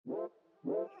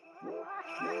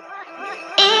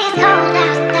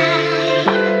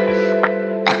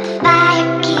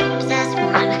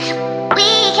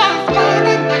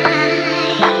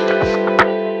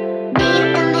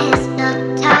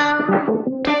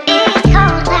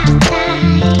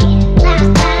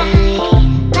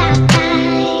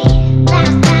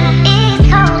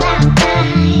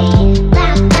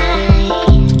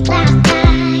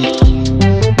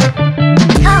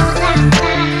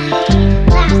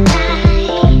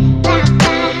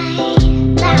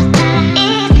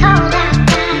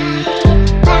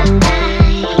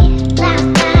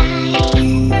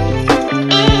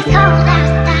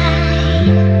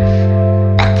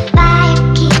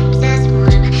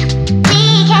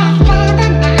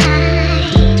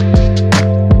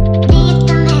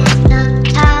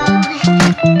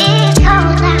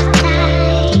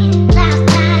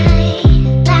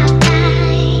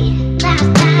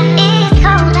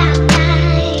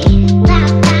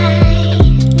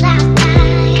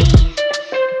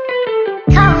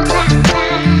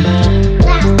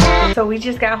We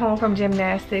just got home from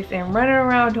gymnastics and running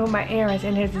around doing my errands,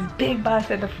 and there's this big box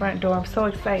at the front door. I'm so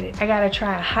excited. I gotta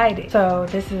try and hide it. So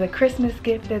this is a Christmas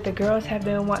gift that the girls have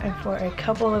been wanting for a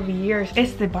couple of years.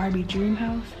 It's the Barbie dream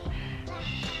house.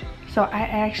 So I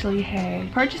actually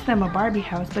had purchased them a Barbie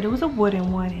house, but it was a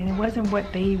wooden one and it wasn't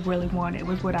what they really wanted. It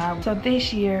was what I wanted. So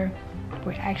this year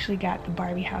we actually got the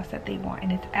Barbie house that they want,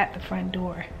 and it's at the front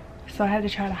door. So I had to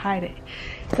try to hide it.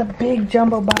 It's a big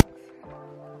jumbo box.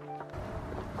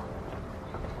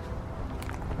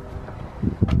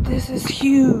 This is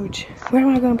huge. Where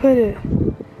am I gonna put it?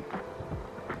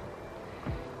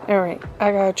 All right,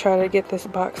 I gotta try to get this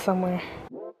box somewhere.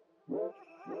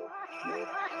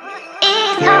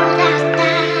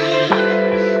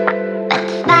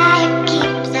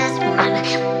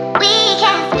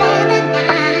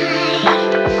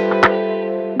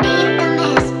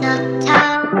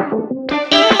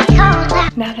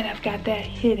 Now that I've got that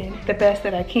hidden the best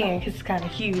that I can, because it's kind of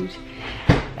huge,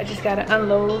 I just gotta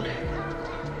unload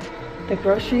the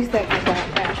groceries that I got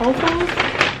at Whole Foods.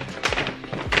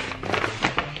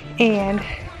 And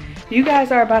you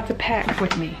guys are about to pack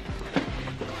with me.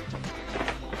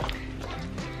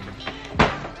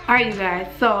 All right, you guys,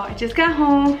 so I just got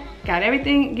home, got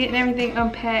everything, getting everything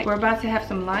unpacked. We're about to have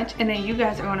some lunch, and then you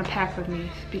guys are gonna pack with me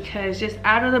because just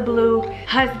out of the blue,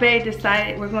 husband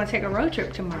decided we're gonna take a road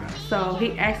trip tomorrow. So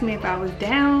he asked me if I was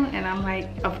down, and I'm like,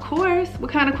 of course. What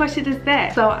kind of question is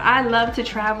that? So I love to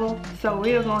travel, so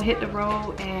we are gonna hit the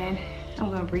road, and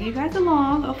I'm gonna bring you guys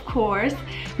along, of course.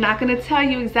 Not gonna tell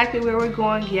you exactly where we're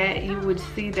going yet. You would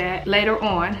see that later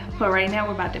on, but right now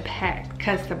we're about to pack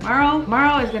because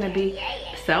tomorrow is gonna be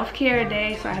self-care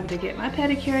day, so I have to get my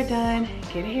pedicure done,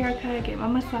 get a haircut, get my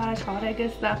massage, all that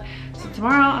good stuff. So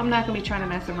tomorrow I'm not gonna be trying to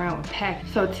mess around with packing.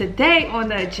 So today on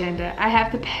the agenda, I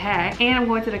have to pack, and I'm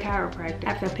going to the chiropractor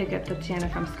after I pick up Tatiana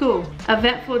from school.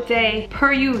 Eventful day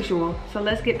per usual, so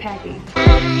let's get packing.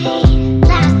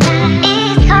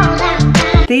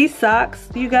 These socks,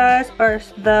 you guys, are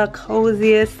the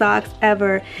coziest socks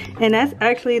ever. And that's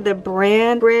actually the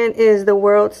brand. Brand is the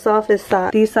world's softest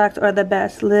sock. These socks are the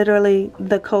best, literally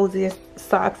the coziest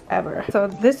socks ever. So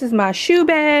this is my shoe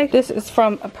bag. This is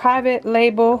from a private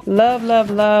label. Love, love,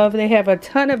 love. They have a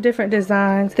ton of different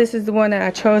designs. This is the one that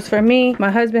I chose for me.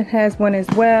 My husband has one as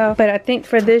well. But I think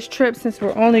for this trip, since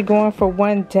we're only going for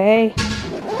one day,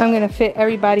 I'm gonna fit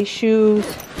everybody's shoes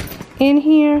in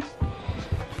here.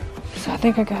 So I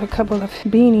think I got a couple of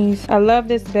beanies. I love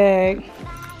this bag.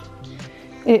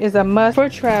 It is a must for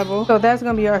travel. So that's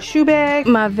gonna be our shoe bag.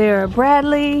 My Vera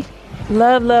Bradley.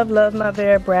 Love, love, love my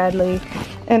Vera Bradley.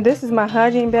 And this is my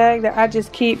hygiene bag that I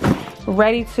just keep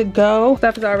ready to go.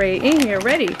 Stuff is already in here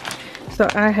ready. So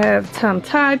I have some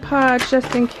Tide Pods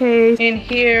just in case. In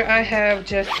here I have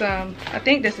just some, I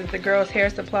think this is the girls' hair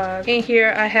supplies. In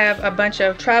here I have a bunch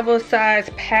of travel size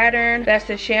pattern. That's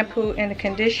the shampoo and the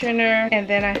conditioner. And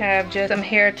then I have just some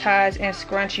hair ties and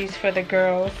scrunchies for the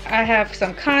girls. I have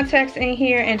some contacts in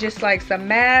here and just like some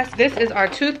masks. This is our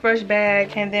toothbrush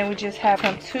bag. And then we just have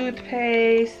some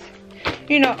toothpaste.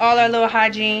 You know, all our little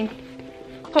hygiene.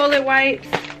 Toilet wipes.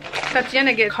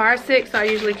 Tatiana gets car sick, so I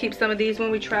usually keep some of these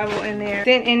when we travel in there.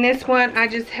 Then in this one, I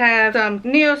just have some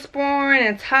Neosporin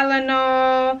and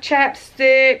Tylenol,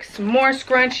 chapsticks, more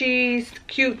scrunchies,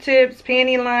 Q-tips,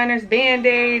 panty liners,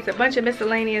 band-aids, a bunch of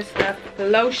miscellaneous stuff,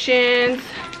 lotions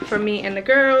for me and the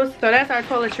girls. So that's our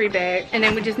toiletry bag. And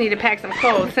then we just need to pack some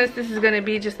clothes. Since this is gonna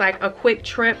be just like a quick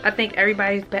trip, I think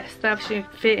everybody's best stuff should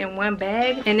fit in one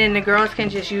bag. And then the girls can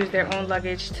just use their own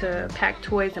luggage to pack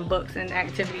toys and books and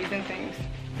activities and things.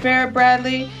 Vera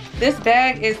Bradley, this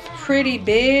bag is pretty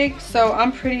big, so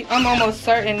I'm almost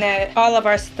certain that all of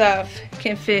our stuff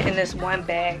can fit in this one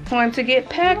bag. Time to get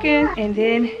packing and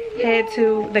then head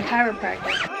to the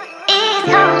chiropractor. It's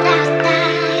cold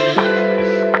outside,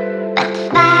 but the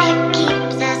fire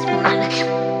keeps us warm.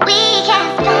 We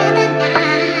can spend the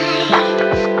night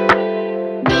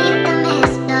beneath the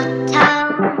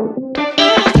mistletoe.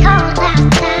 It's cold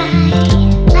outside,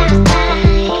 outside,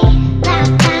 outside,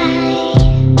 outside.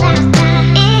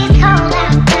 It's cold outside, outside, outside.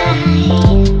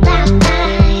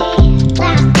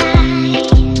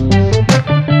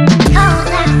 Cold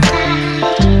outside,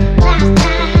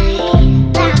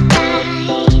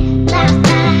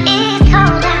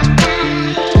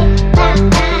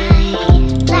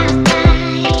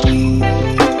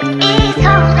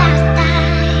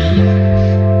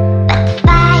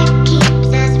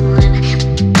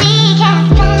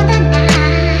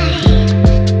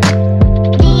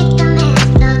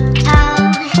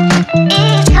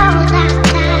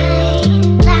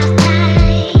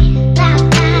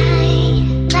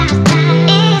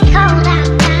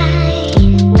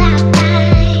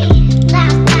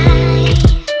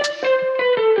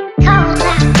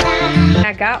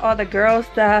 All the girl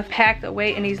stuff packed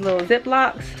away in these little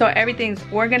Ziplocs, so everything's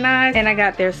organized, and I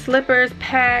got their slippers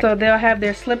packed so they'll have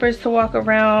their slippers to walk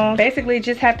around. Basically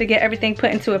just have to get everything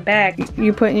put into a bag.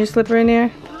 You putting your slipper in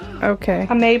there? Okay.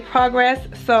 I made progress,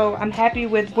 so I'm happy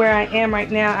with where I am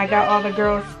right now. I got all the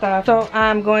girls stuff, so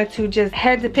I'm going to just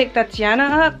head to pick Tatiana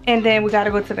up, and then we got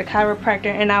to go to the chiropractor,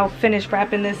 and I'll finish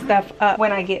wrapping this stuff up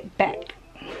when I get back.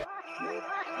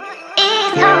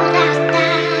 It's cold outside.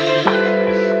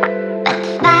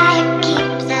 Fire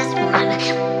keeps us warm.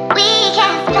 We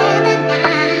can spend the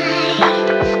night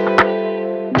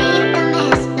beneath the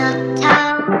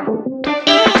mistletoe.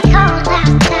 It's cold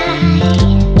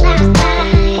outside, outside,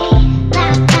 outside,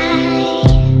 outside.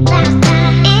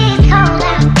 It's cold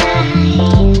outside,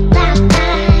 outside,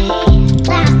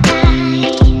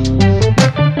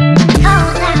 outside. Cold outside,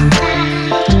 outside,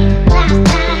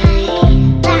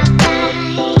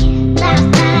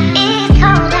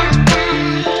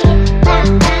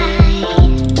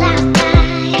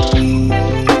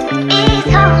 outside. It's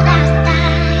cold outside.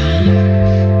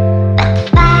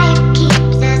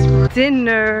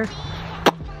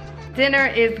 Dinner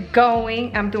is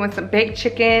going. I'm doing some baked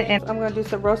chicken, and I'm gonna do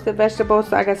some roasted vegetables.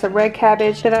 So I got some red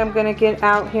cabbage that I'm gonna get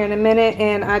out here in a minute,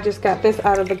 and I just got this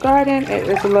out of the garden. It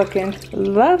is looking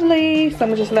lovely, so I'm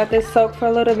gonna just let this soak for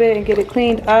a little bit and get it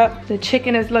cleaned up. The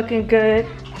chicken is looking good.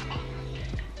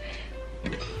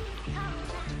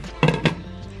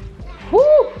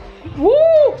 Woo!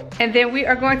 Woo! And then we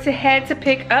are going to head to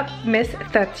pick up Miss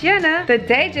Tatiana. The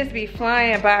day just be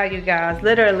flying by, you guys.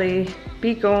 Literally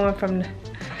be going from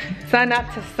sun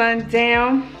up to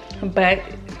sundown, but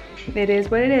it is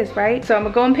what it is, right? So I'm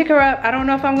gonna go and pick her up. I don't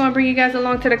know if I'm gonna bring you guys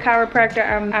along to the chiropractor.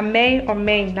 I may or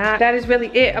may not. That is really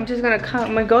it. I'm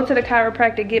gonna go to the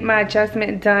chiropractor, get my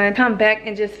adjustment done, come back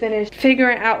and just finish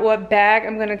figuring out what bag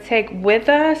I'm gonna take with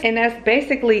us, and that's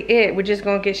basically it. We're just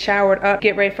gonna get showered up,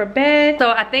 get ready for bed.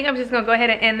 So I think I'm just gonna go ahead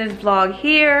and end this vlog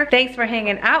here. Thanks for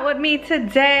hanging out with me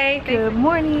today. Good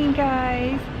morning,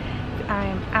 guys. I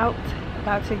am out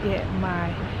about to get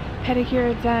my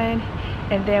pedicure done,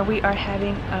 and then we are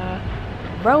having a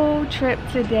road trip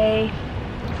today.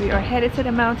 We are headed to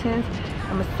the mountains.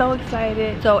 I'm so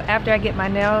excited. So after I get my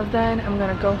nails done, I'm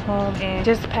gonna go home and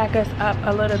just pack us up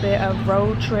a little bit of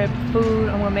road trip food.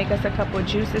 I'm gonna make us a couple of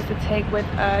juices to take with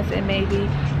us, and maybe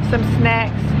some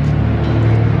snacks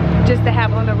just to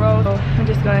have on the road. So I'm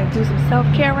just gonna do some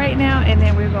self-care right now, and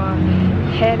then we're gonna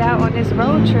head out on this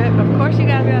road trip. Of course you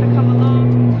guys gotta come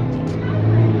along.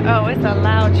 Oh, it's a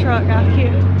loud truck out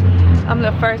here. I'm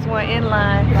the first one in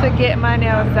line to get my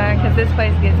nails done because this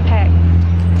place gets packed.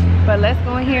 But let's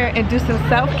go in here and do some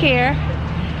self-care,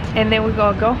 and then we're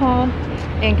gonna go home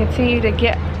and continue to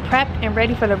get prepped and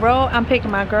ready for the road. I'm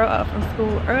picking my girl up from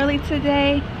school early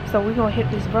today, so we're gonna hit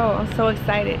this road. I'm so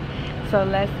excited. So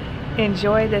let's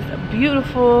enjoy this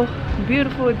beautiful,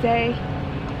 beautiful day.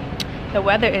 The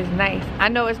weather is nice. I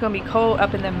know it's gonna be cold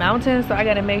up in the mountains, so I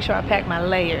gotta make sure I pack my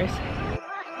layers.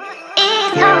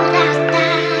 It's cold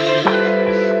outside,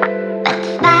 but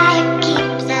the fire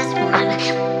keeps us warm.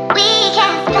 We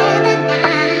can spend the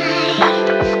night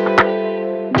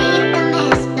beneath the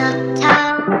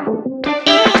mistletoe.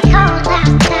 It's cold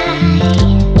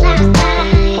outside, outside,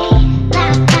 outside,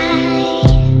 outside.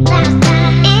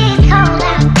 It's cold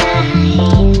outside, outside,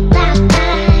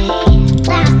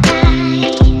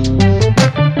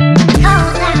 outside.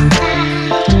 Cold outside, outside,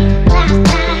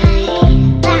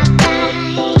 outside.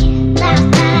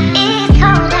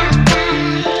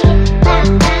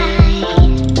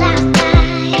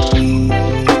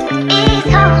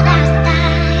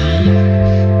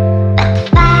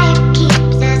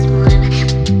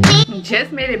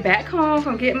 it back home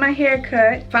from getting my hair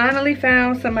cut. Finally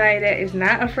found somebody that is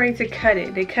not afraid to cut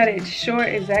it. They cut it short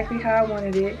exactly how I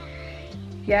wanted it.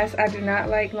 Yes, I do not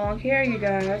like long hair, you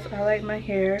guys. I like my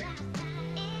hair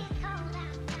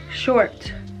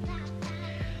short.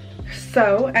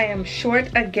 So I am short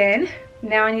again.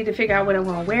 Now I need to figure out what I'm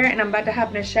gonna wear, and I'm about to hop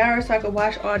in the shower so I can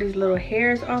wash all these little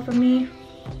hairs off of me.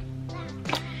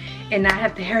 And I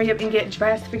have to hurry up and get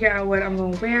dressed, figure out what I'm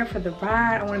gonna wear for the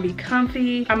ride. I wanna be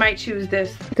comfy. I might choose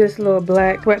this little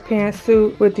black sweatpants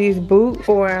suit with these boots,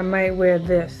 or I might wear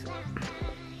this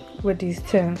with these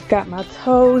Timbs. Got my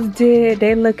toes did,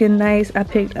 they looking nice. I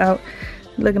picked out,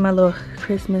 look at my little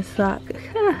Christmas sock.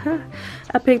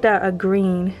 I picked out a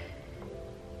green.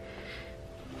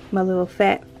 My little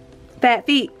fat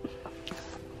feet.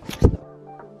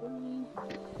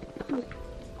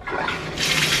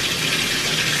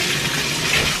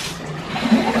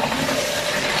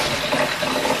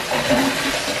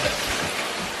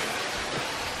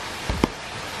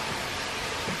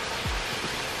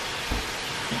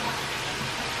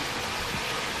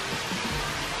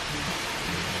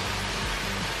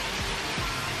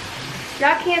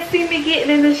 Y'all can't see me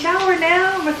getting in the shower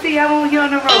now, but see, I won't get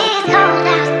on the road. It's cold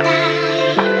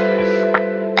outside,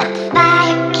 but the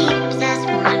fire keeps us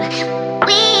warm.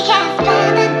 We can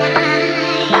spend the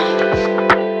night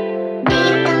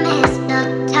beneath the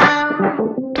mistletoe.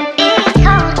 It's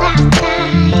cold outside.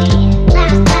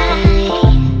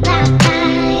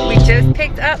 We just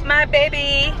picked up my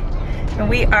baby, and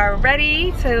we are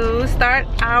ready to start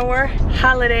our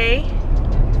holiday.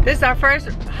 This is our first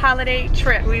holiday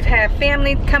trip. We've had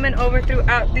family coming over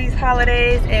throughout these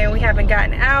holidays, and we haven't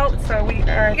gotten out, so we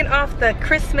are kicking off the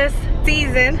Christmas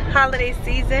season, holiday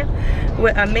season,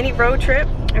 with a mini road trip,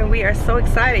 and we are so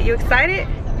excited. You excited?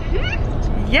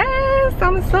 Yes,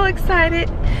 I'm so excited.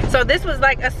 So this was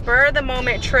like a spur of the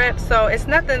moment trip, so it's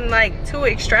nothing like too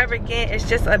extravagant. It's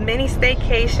just a mini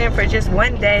staycation for just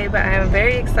one day, but I am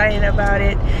very excited about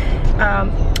it.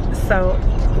 So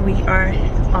we are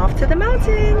off to the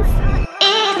mountains.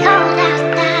 It's cold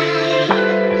outside,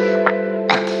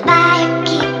 but the fire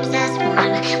keeps us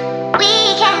warm. We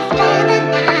can spend the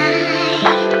night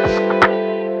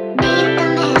beneath the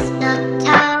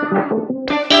mistletoe.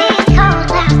 It's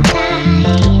cold outside.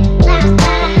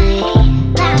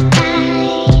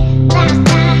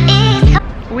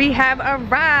 We have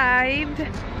arrived.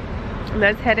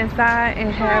 Let's head inside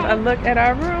and have a look at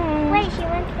our room. Wait, she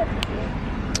went to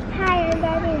higher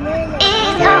than the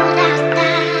It's cold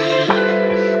outside,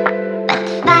 but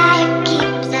the fire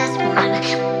keeps us warm.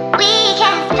 We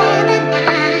can spend the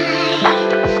night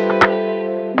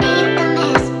beneath the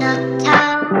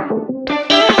mistletoe.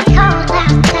 It's cold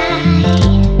outside,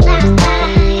 it's cold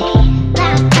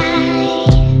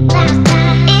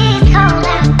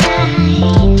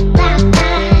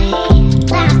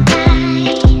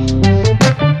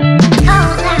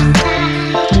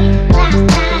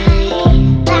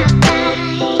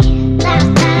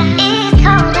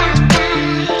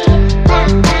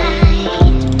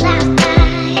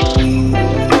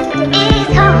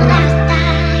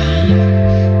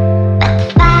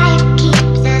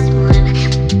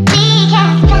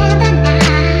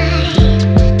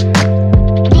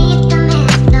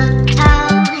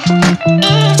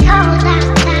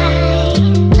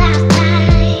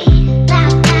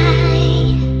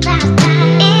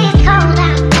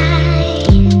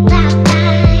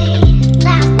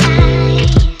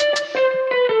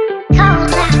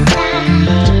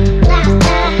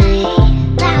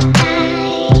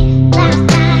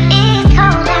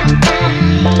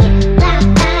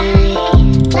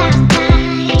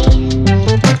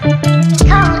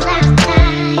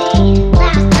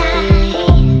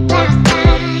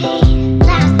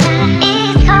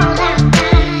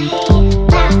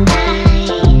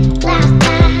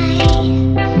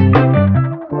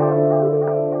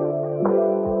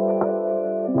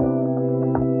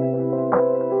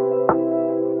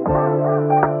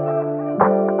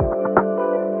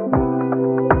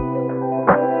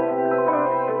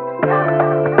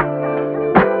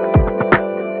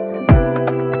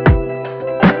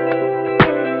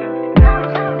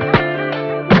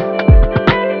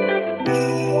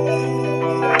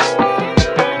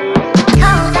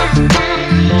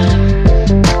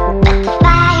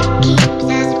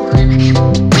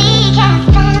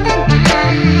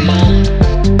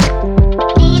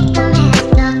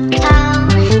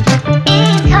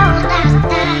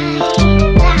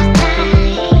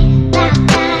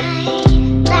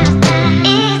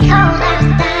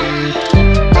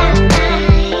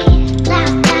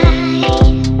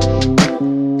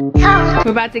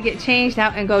We're about to get changed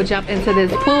out and go jump into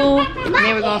this pool. And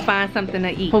then we're gonna find something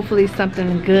to eat. Hopefully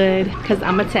something good, because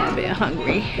I'm a tad bit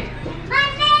hungry.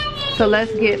 So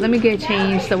let me get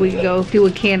changed so we can go do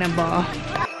a cannonball.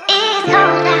 It's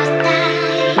cold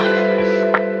outside,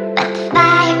 but the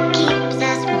fire keeps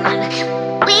us warm.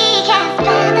 We can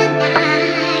spend the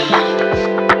night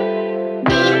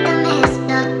beneath the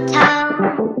mistletoe.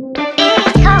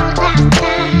 It's cold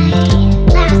outside,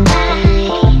 outside,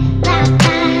 outside, outside.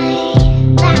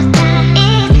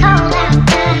 It's cold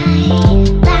outside, outside,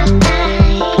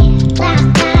 outside.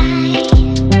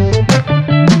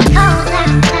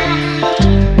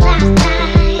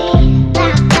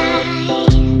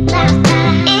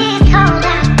 Cold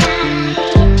outside.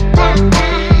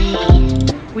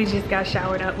 We just got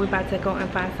showered up. We're about to go and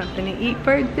find something to eat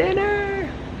for dinner.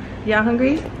 Y'all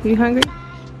hungry? You hungry?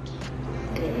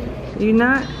 You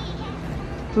not?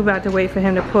 We're about to wait for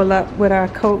him to pull up with our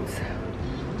coats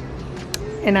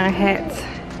and our hats.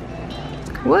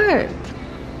 What?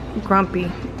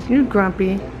 Grumpy. You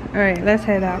grumpy. All right, let's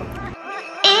head out.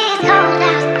 It's cold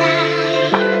outside,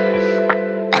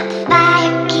 but the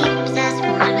fire keeps us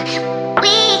warm.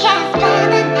 We can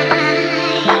spend the night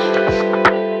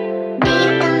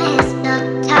beneath the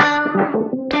mistletoe.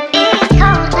 It's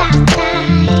cold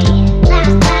outside,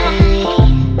 outside, outside,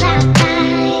 outside.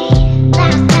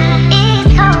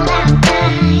 It's cold outside, outside,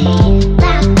 outside. Cold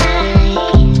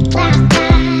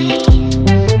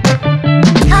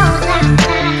outside,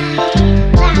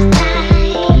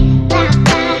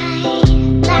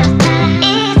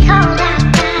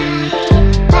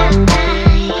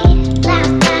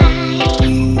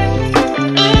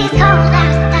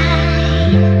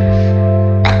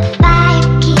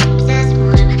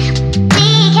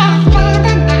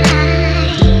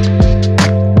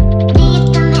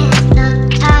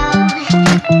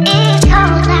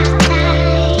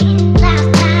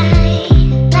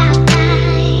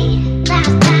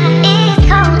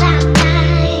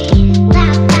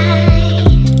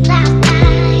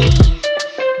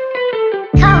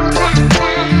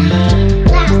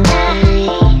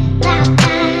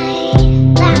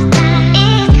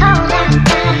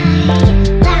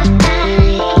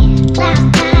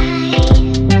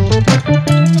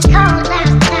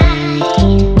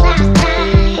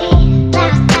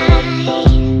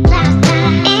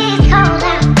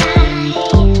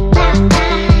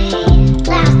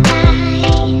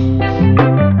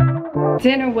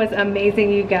 Dinner was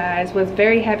amazing, you guys. Was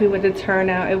very happy with the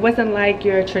turnout. It wasn't like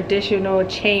your traditional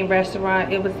chain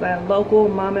restaurant. It was a local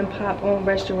mom and pop owned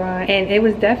restaurant, and it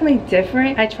was definitely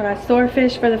different. I tried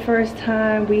swordfish for the first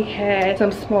time. We had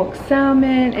some smoked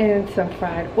salmon and some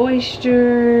fried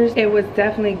oysters. It was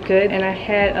definitely good, and I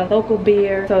had a local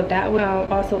beer, so that was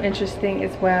also interesting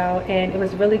as well, and it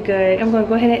was really good. I'm gonna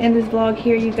go ahead and end this vlog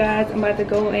here, you guys. I'm about to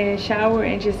go and shower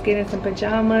and just get in some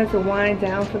pajamas and wind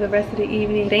down for the rest of the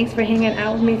evening. Thanks for hanging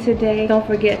out with me today. Don't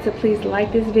forget to please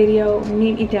like this video,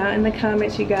 meet me down in the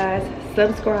comments, you guys,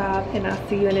 subscribe, and I'll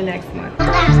see you in the next one.